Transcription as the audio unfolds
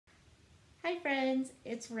Hi friends,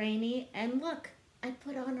 it's Rainy, and look, I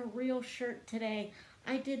put on a real shirt today.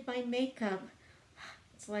 I did my makeup.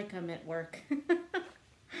 It's like I'm at work.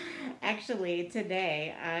 Actually,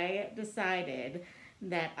 today I decided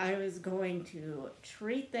that I was going to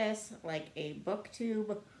treat this like a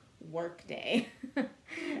booktube work day.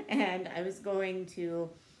 And I was going to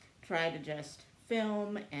try to just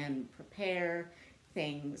film and prepare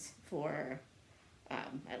things for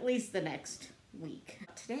at least the next week.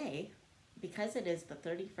 Today, because it is the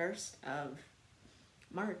 31st of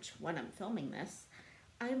March when I'm filming this,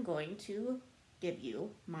 I'm going to give you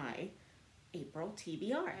my April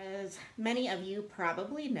TBR. As many of you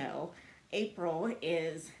probably know, April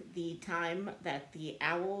is the time that the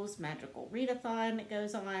Owls Magical Readathon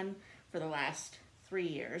goes on for the last 3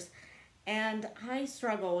 years. And I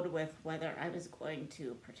struggled with whether I was going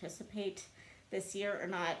to participate this year or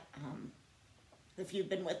not. If you've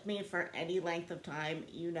been with me for any length of time,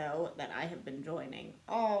 you know that I have been joining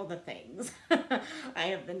all the things. I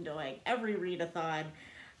have been doing every readathon,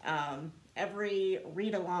 every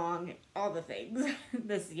read along, all the things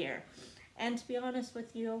this year. And to be honest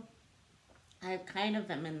with you, I kind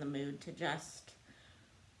of am in the mood to just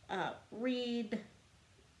read,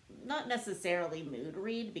 not necessarily mood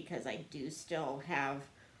read, because I do still have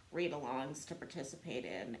read alongs to participate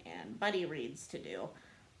in and buddy reads to do,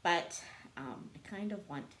 but I kind of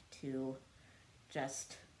want to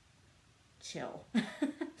just chill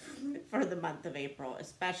for the month of April,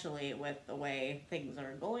 especially with the way things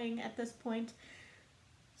are going at this point.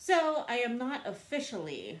 So I am not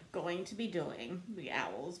officially going to be doing the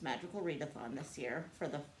Owls Magical Readathon this year for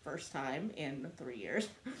the first time in 3 years,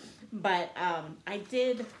 but I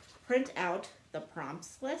did print out the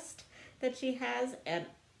prompts list that she has, and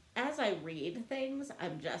as I read things,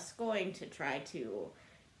 I'm just going to try to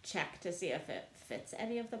check to see if it fits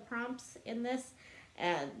any of the prompts in this,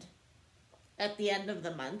 and at the end of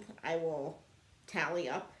the month I will tally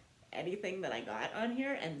up anything that I got on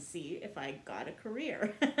here and see if I got a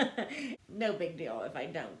career. No big deal if I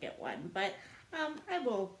don't get one, but I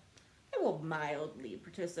will mildly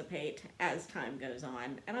participate as time goes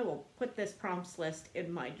on, and I will put this prompts list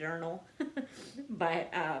in my journal. But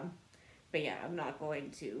yeah, I'm not going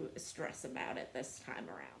to stress about it this time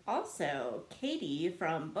around. Also, Katie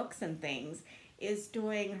from Books and Things is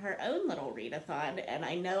doing her own little readathon, and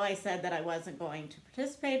I know I said that I wasn't going to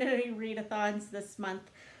participate in any readathons this month,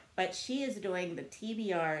 but she is doing the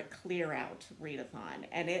TBR Clear Out readathon,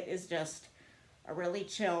 and it is just a really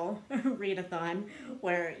chill readathon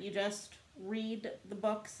where you just read the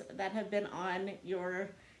books that have been on your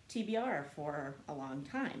TBR for a long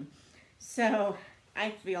time. So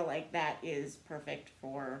I feel like that is perfect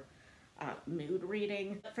for mood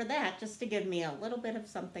reading. For that, just to give me a little bit of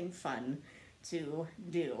something fun to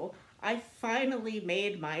do, I finally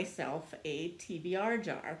made myself a TBR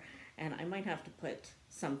jar, and I might have to put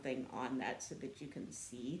something on that so that you can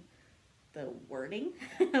see the wording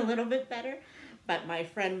a little bit better. But my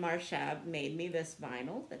friend Marsha made me this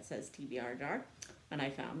vinyl that says TBR jar, and I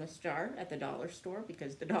found this jar at the dollar store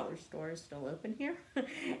because the dollar store is still open here.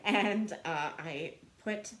 And I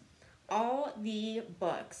put all the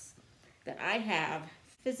books that I have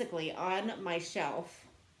physically on my shelf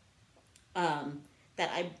that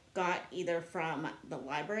I got either from the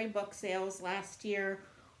library book sales last year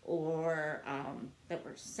or that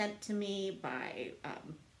were sent to me by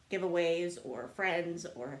giveaways or friends,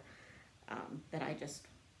 or that I just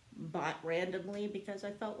bought randomly because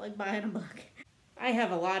I felt like buying a book. I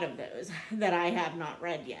have a lot of those that I have not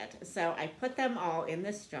read yet. So I put them all in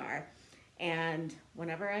this jar, and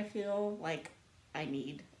whenever I feel like I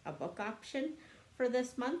need a book option for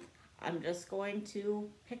this month, I'm just going to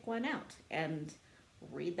pick one out and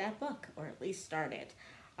read that book, or at least start it.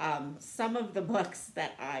 Some of the books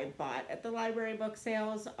that I bought at the library book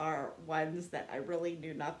sales are ones that I really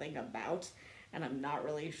knew nothing about, and I'm not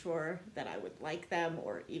really sure that I would like them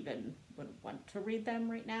or even would want to read them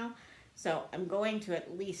right now. So I'm going to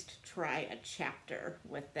at least try a chapter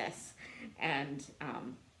with this, and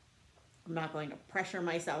I'm not going to pressure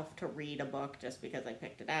myself to read a book just because I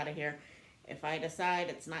picked it out of here. If I decide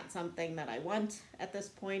it's not something that I want at this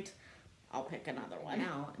point, I'll pick another one.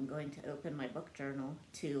 Now I'm going to open my book journal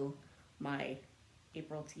to my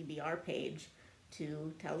April TBR page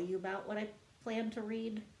to tell you about what I plan to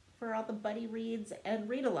read for all the buddy reads and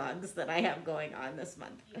read-alongs that I have going on this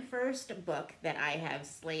month. The first book that I have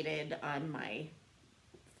slated on my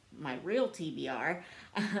real TBR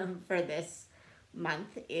for this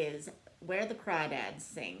month is Where the Crawdads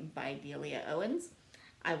Sing by Delia Owens.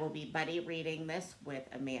 I will be buddy reading this with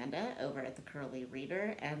Amanda over at the Curly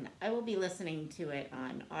Reader, and I will be listening to it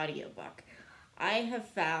on audiobook. I have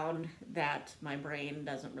found that my brain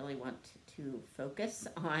doesn't really want to focus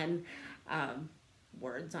on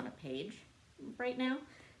words on a page right now.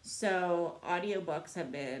 So audiobooks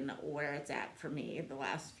have been where it's at for me the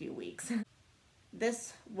last few weeks.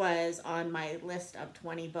 This was on my list of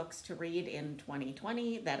 20 books to read in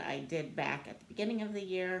 2020 that I did back at the beginning of the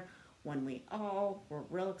year when we all were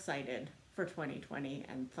real excited for 2020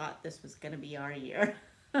 and thought this was going to be our year.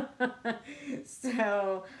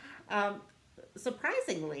 so, um,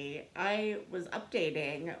 surprisingly, I was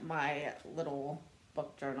updating my little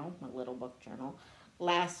book journal,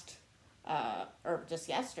 last, or just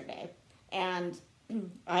yesterday, and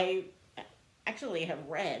I actually have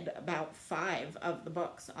read about 5 of the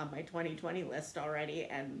books on my 2020 list already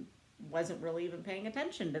and wasn't really even paying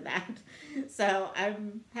attention to that. So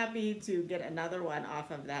I'm happy to get another one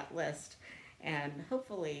off of that list, and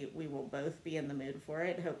hopefully we will both be in the mood for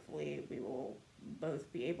it. Hopefully we will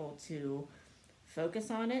both be able to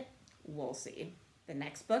focus on it. We'll see. The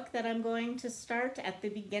next book that I'm going to start at the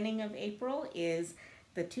beginning of April is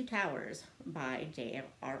The Two Towers by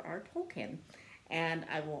J.R.R. Tolkien. And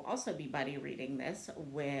I will also be buddy reading this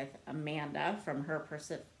with Amanda from her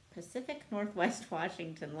Pacific Northwest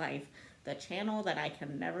Washington Life, the channel that I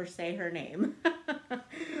can never say her name.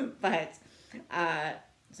 But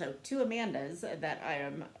so 2 Amandas that I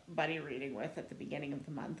am buddy reading with at the beginning of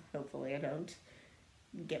the month. Hopefully I don't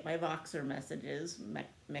get my Voxer messages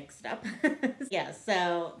mixed up. Yeah,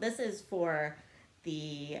 so this is for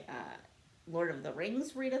the Lord of the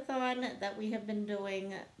Rings readathon that we have been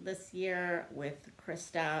doing this year with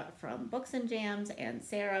Krista from Books and Jams and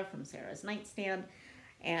Sarah from Sarah's Nightstand.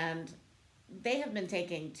 And they have been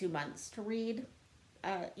taking 2 months to read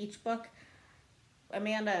each book.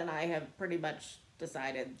 Amanda and I have pretty much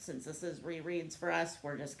decided, since this is rereads for us,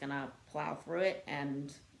 we're just gonna plow through it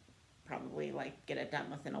and probably like get it done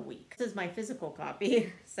within a week. This is my physical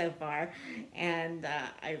copy so far, and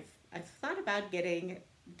I've thought about getting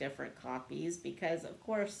different copies because, of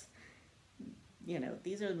course, you know,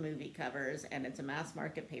 these are the movie covers and it's a mass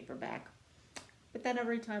market paperback. But then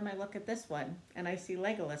every time I look at this one and I see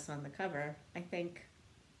Legolas on the cover, I think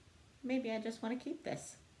maybe I just want to keep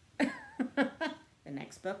this. The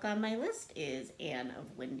next book on my list is Anne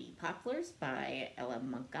of Windy Poplars by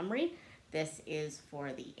L.M. Montgomery. This is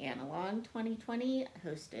for the Analog 2020,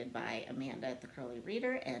 hosted by Amanda at the Curly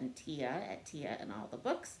Reader and Tia at Tia and All the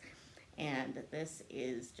Books. And this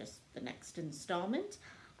is just the next installment.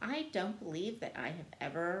 I don't believe that I have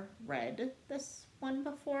ever read this one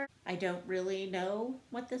before. I don't really know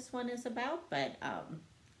what this one is about, but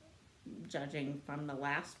judging from the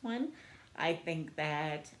last one, I think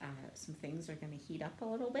that some things are going to heat up a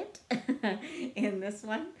little bit in this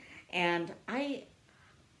one. And I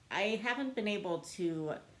haven't been able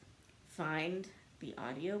to find the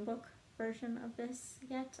audiobook version of this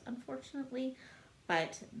yet, unfortunately.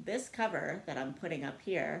 But this cover that I'm putting up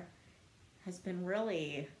here has been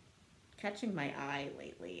really catching my eye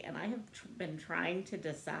lately. And I have been trying to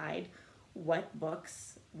decide what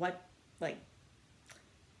books, what like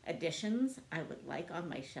editions I would like on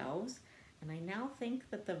my shelves. And I now think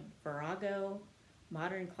that the Virago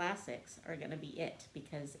Modern Classics are going to be it,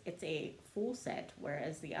 because it's a full set,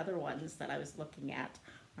 whereas the other ones that I was looking at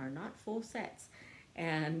are not full sets.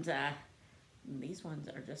 And these ones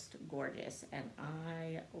are just gorgeous, and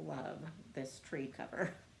I love this tree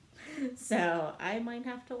cover. So I might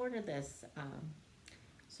have to order this.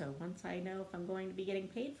 So once I know if I'm going to be getting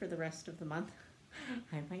paid for the rest of the month,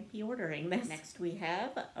 I might be ordering this. Next we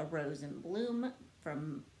have A Rose in Bloom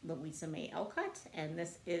from Louisa May Alcott, and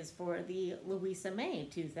this is for the Louisa May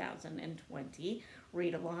 2020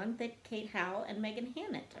 read-along that Kate Howe and Megan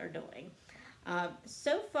Hannett are doing.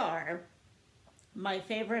 So far, my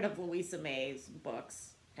favorite of Louisa May's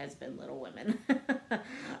books has been Little Women.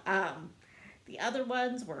 The other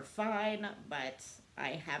ones were fine, but I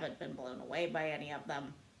haven't been blown away by any of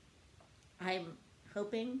them. I'm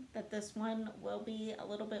hoping that this one will be a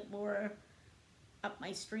little bit more up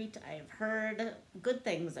my street. I've heard good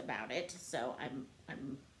things about it, so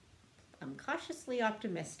I'm cautiously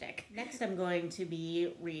optimistic. Next, I'm going to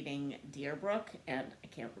be reading Deerbrook, and I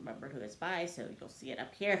can't remember who it's by, so you'll see it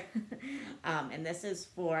up here. And this is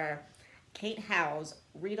for Kate Howe's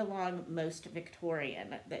read-along Most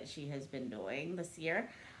Victorian that she has been doing this year.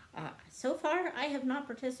 So far, I have not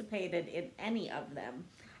participated in any of them.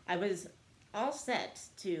 I was all set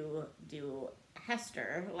to do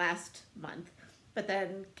Hester last month, but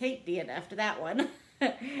then Kate DNF'd that one,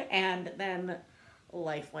 and then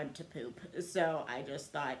life went to poop. So I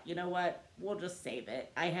just thought, you know what, we'll just save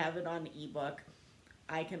it. I have it on ebook.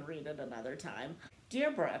 I can read it another time.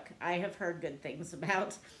 Deerbrook, I have heard good things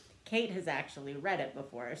about. Kate has actually read it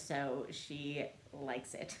before, so she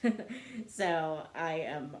likes it. So I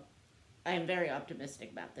am very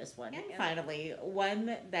optimistic about this one. And finally,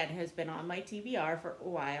 one that has been on my TBR for a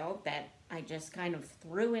while that I just kind of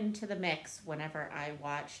threw into the mix whenever I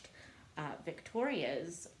watched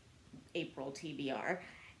Victoria's April TBR.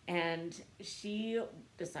 And she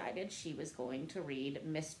decided she was going to read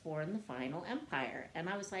Mistborn: The Final Empire. And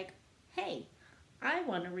I was like, hey, I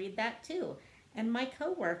want to read that too. And my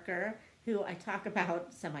coworker, who I talk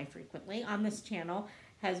about semi-frequently on this channel,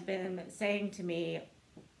 has been saying to me,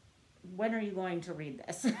 when are you going to read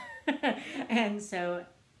this? And so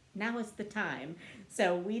now is the time.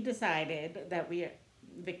 So we decided that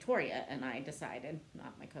Victoria and I decided,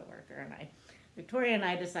 not my coworker and I, Victoria and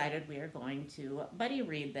I decided we are going to buddy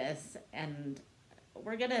read this, and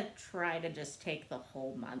we're going to try to just take the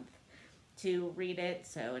whole month to read it,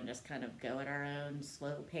 and just kind of go at our own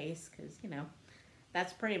slow pace, because,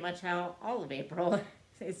 that's pretty much how all of April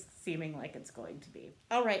is seeming like it's going to be.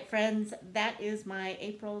 All right, friends, that is my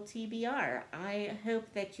April TBR. I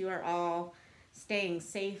hope that you are all staying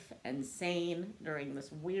safe and sane during this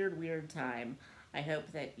weird, weird time. I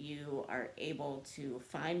hope that you are able to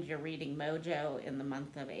find your reading mojo in the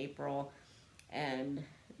month of April, and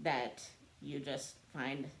that you just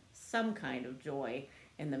find some kind of joy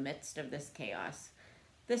in the midst of this chaos.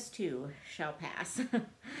 This too shall pass.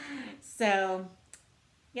 So,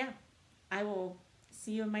 yeah, I will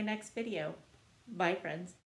see you in my next video. Bye, friends.